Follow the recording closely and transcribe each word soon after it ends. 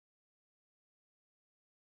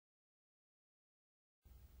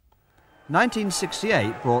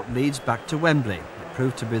1968 brought Leeds back to Wembley. It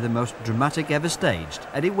proved to be the most dramatic ever staged.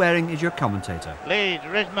 Eddie Waring is your commentator. Leeds,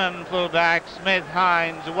 Risman fullback, Smith,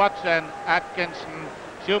 Hines, Watson, Atkinson,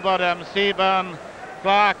 Shoebottom, Seaburn,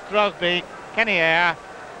 Clark, Crosby, Kenny Eyre,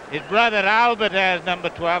 his brother Albert Ayres, number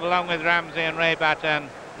 12, along with Ramsey and Ray Batten,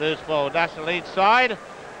 loose forward. That's the Leeds side.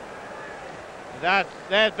 There's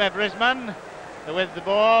Bev Risman with the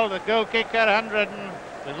ball, the goal kicker, 100,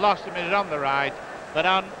 we've lost him, he's on the right, but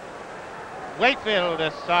on Wakefield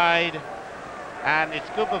side, and it's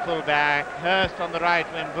Cooper fullback, Hurst on the right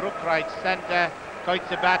wing, Brook right centre,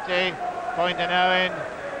 Koitsabati, Poynton Owen,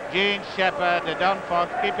 Gene Shepherd, Don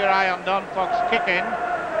Fox. Keep your eye on Don Fox kicking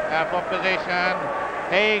for position.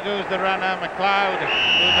 Haig, who's the runner, McLeod,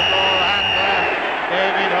 who's the ball handler,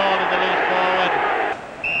 David Hall is the loose forward.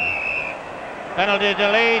 Penalty to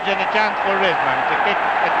Leeds and a chance for Risman to kick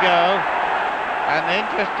a goal. And the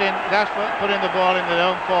interesting, that's putting the ball in the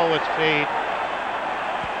own forwards feed.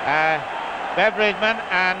 Bev Risman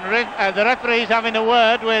and the referee's having a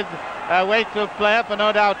word with a Wakefield player for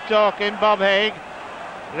no doubt talking, Bob Haig.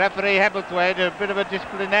 Referee Hebblethwaite, a bit of a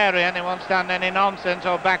disciplinarian, he won't stand any nonsense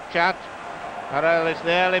or back chat. Or it's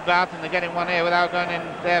the early bath and they're getting one here without going in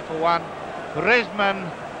there for one. Risman,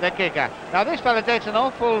 the kicker. Now this fella takes an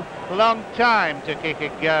awful long time to kick a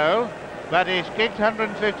goal, but he's kicked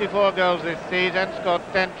 154 goals this season, scored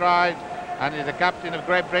 10 tries, and is the captain of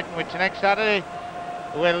Great Britain, which next Saturday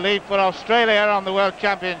will leave for Australia on the World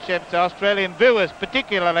Championships. Australian viewers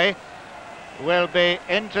particularly will be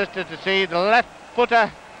interested to see the left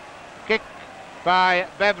footer kick by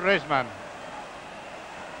Bev Risman.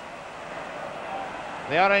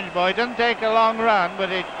 The orange boy doesn't take a long run, but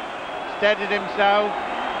he steadied himself.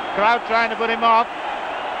 Crowd trying to put him off.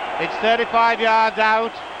 It's 35 yards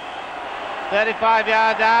out. 35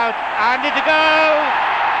 yards out, and it's a goal!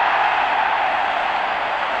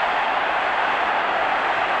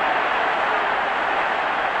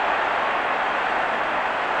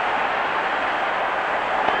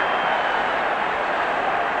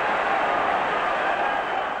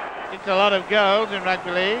 It's a lot of goals in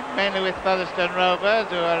rugby league, mainly with Featherstone Rovers,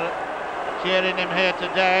 who are cheering him here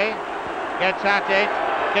today. Gets at it,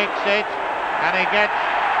 kicks it, and he gets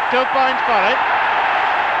 2 points for it.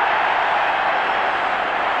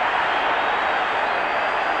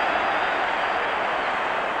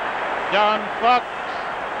 John Fox,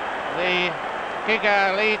 the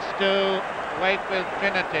kicker, leads to Wakefield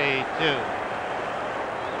Trinity 2.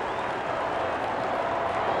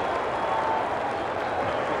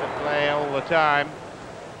 Play all the time.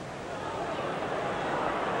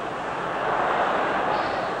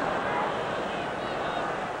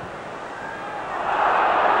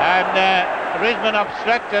 And Risman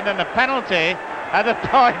obstructed and a penalty at a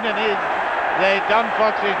point, and Don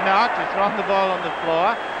Fox is not. He's thrown the ball on the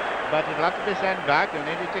floor, but it'll have to be sent back. He'll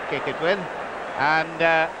need to kick it with. And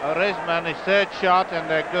Risman, his third shot and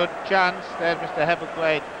a good chance. There's Mr.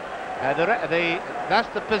 Hebblethwaite. That's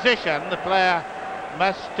the position the player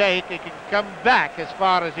must take. He can come back as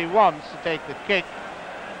far as he wants to take the kick,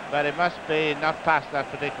 but it must be not past that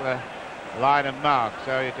particular line of mark.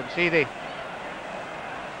 So you can see the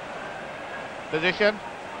position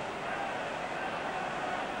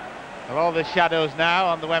of all the shadows now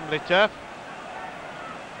on the Wembley turf.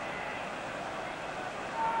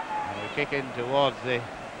 And we're kicking towards the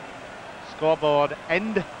scoreboard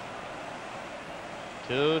end.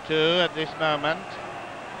 2-2 at this moment.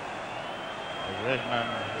 Risman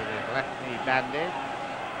with his left knee bandaged,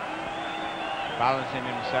 balancing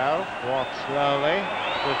himself, walks slowly,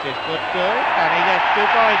 puts his foot good, and he gets 2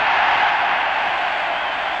 points.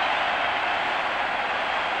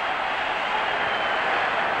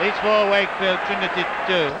 Leeds 4, Wakefield Trinity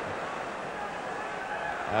 2.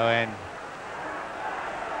 Owen.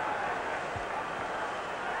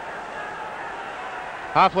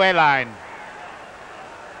 Halfway line.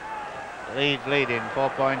 Leeds leading 4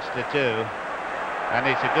 points to 2. And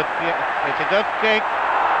it's a good kick.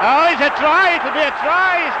 Oh, it's a try. It'll be a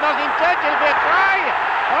try. It's not in touch. It'll be a try.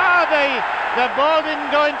 Oh, the ball didn't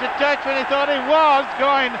go into touch when he thought it was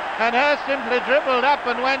going, and Hurst simply dribbled up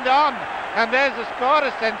and went on. And there's the score,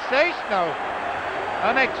 a sensational,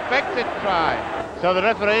 unexpected try. So the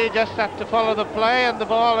referee just had to follow the play, and the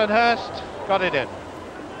ball, and Hurst got it in.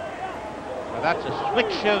 Well, that's a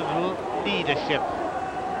switch of leadership.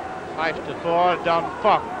 5-4, Don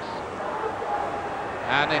Fox.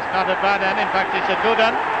 And it's not a bad one, in fact it's a good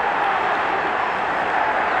one.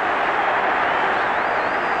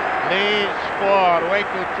 Leeds 4,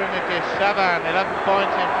 Wakefield Trinity 7, 11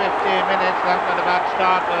 points in 15 minutes. That's not a bad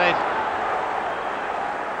start for this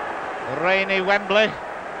rainy Wembley.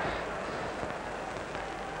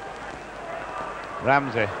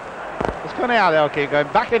 Ramsey. It's funny how they'll keep going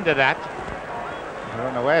back into that.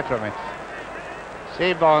 Run away from it.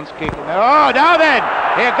 Seaborn's kicking. Oh, now then!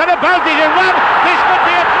 Here, got a bounty in one. This could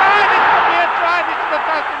be a try. This could be a try. This is the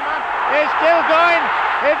passing man. He's still going.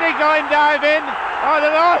 Is he going dive in? Oh,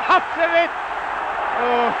 they're all after it.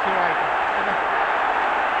 Oh, right.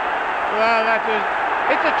 Well, that was.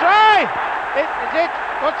 It's a try. Is it?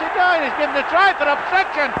 What's he doing? He's given a try for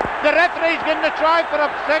obstruction. The referee's given a try for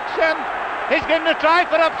obstruction. He's given a try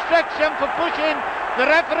for obstruction for pushing. The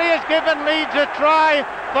referee has given Leeds a try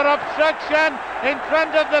for obstruction in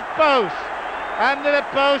front of the post. Under the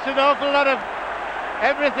post, an awful lot of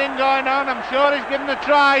everything going on. I'm sure he's given a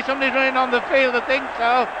try. Somebody's running on the field, I think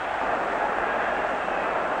so.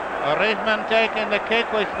 Risman taking the kick,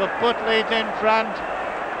 which will put Leeds in front.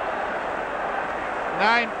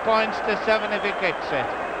 9 points to 7 if he kicks it.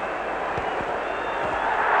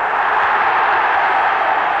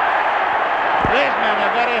 Risman, a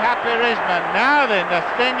very happy Risman. Now then, the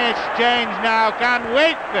thing is changed now. Can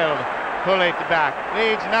Wakefield pull it back?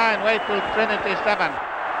 Leeds 9, Wakefield Trinity 7.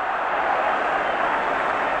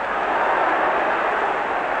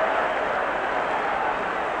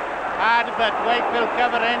 Hard, but Wakefield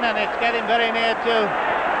cover in, and it's getting very near to.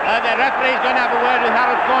 The referee's going to have a word with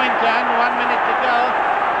Harold Poynton. 1 minute to go.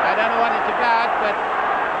 I don't know what it's about, but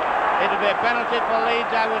it'll be a penalty for Leeds,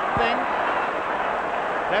 I would think.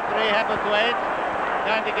 Referee Hebblethwaite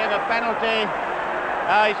going to give a penalty.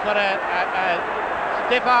 He's for a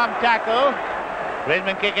stiff arm tackle.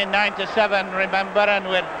 Risman kicking 9 to 7, remember, and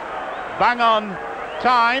we're bang on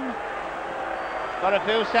time for a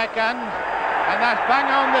few seconds, and that's bang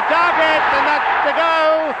on the target, and that's the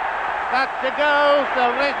go. That's the go.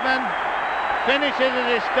 So Risman finishes as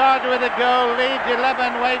he started with a goal. Leeds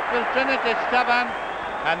 11, Wakefield Trinity 7,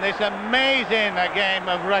 and this amazing game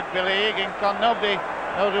of rugby league in Nobody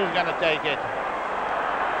knows who's going to take it.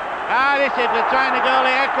 This is the trying to goal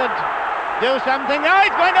here, could do something. Oh,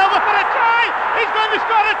 he's going over for a try. He's going to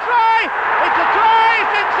score a try. It's a try.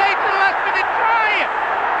 Sensational last minute try.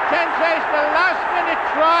 Sensational last minute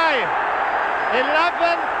try.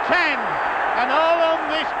 11-10, and all on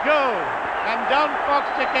this goal. And Don Fox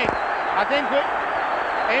to kick. I think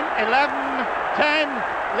in 11-10,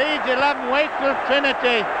 Leeds 11, Wakefield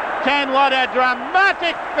Trinity 10. What a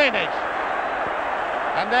dramatic finish.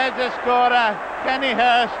 And there's the scorer, Kenny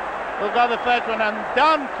Hurst, who got the first one, and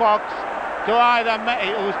Don Fox,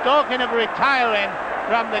 who's talking of retiring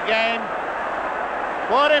from the game.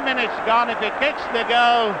 40 minutes gone. If he kicks the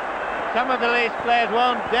goal, some of the Leeds players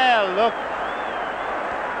won't dare look.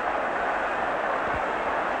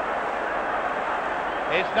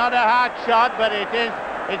 It's not a hard shot, but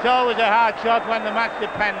it's always a hard shot when the match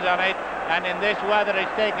depends on it. And in this weather,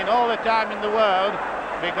 it's taking all the time in the world,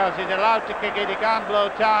 because he's allowed to kick it. He can't blow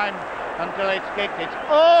time until it's kicked. It's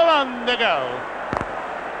all on the goal.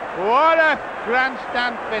 What a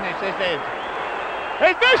grandstand finish this is.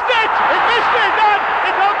 He's missed it! He's missed it!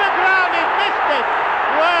 It's on the ground, he's missed it!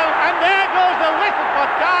 Well, and there goes the whistle for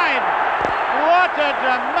time. What a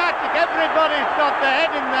dramatic, everybody's got their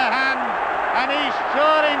head in their hands, and he's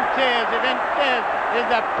sure in tears. He's in tears.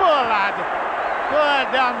 He's a poor lad. Poor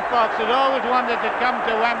Don Fox, who's always wanted to come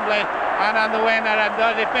to Wembley and on the winner, and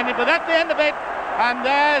does he finish? But that's the end of it, and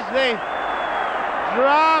there's the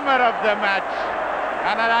drama of the match.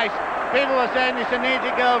 And people are saying it's an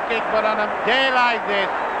easy goal kick, but on a day like this,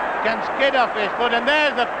 can skid off his foot, and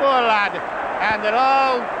there's the poor lad, and they're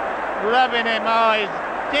all loving him. Oh, he's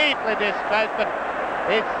deeply distressed, but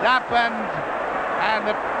it's happened, and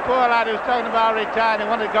the poor lad who's talking about retiring, he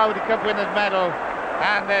wanted to go with the Cup Winners' Medal,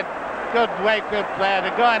 and the good Wakefield player,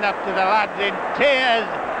 they're going up to the lads in tears,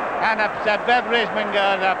 and upset. Bev Risman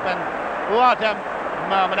goes up, and what a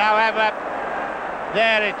moment. However,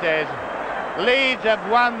 there it is. Leeds have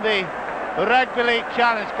won the Rugby League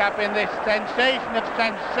Challenge Cup in this sensation of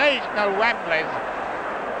sensational Wembleys,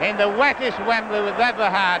 in the wettest Wembley we've ever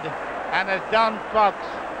had, and as Don Fox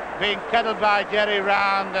being cuddled by Jerry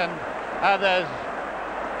Round and others,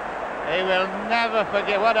 he will never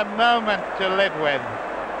forget. What a moment to live with.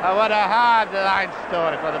 Oh, what a hard-line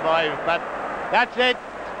story for the boys, but that's it.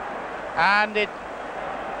 And it's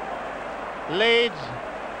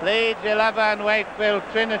Leeds 11, Wakefield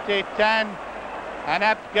Trinity 10, and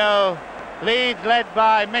up go Leeds, led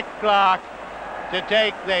by Mick Clark, to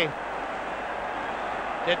take the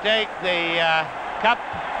cup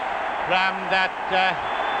from that.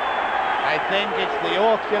 I think it's the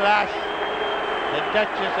Yorkshire lass, the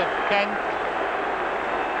Duchess of Kent.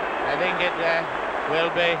 I think it will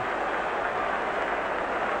be.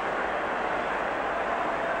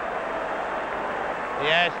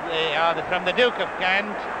 Yes, they are from the Duke of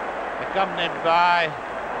Kent, accompanied by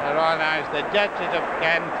Her Royal Highness the Duchess of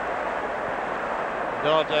Kent,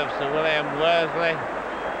 daughter of Sir William Worsley,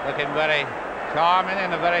 looking very charming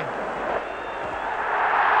in a very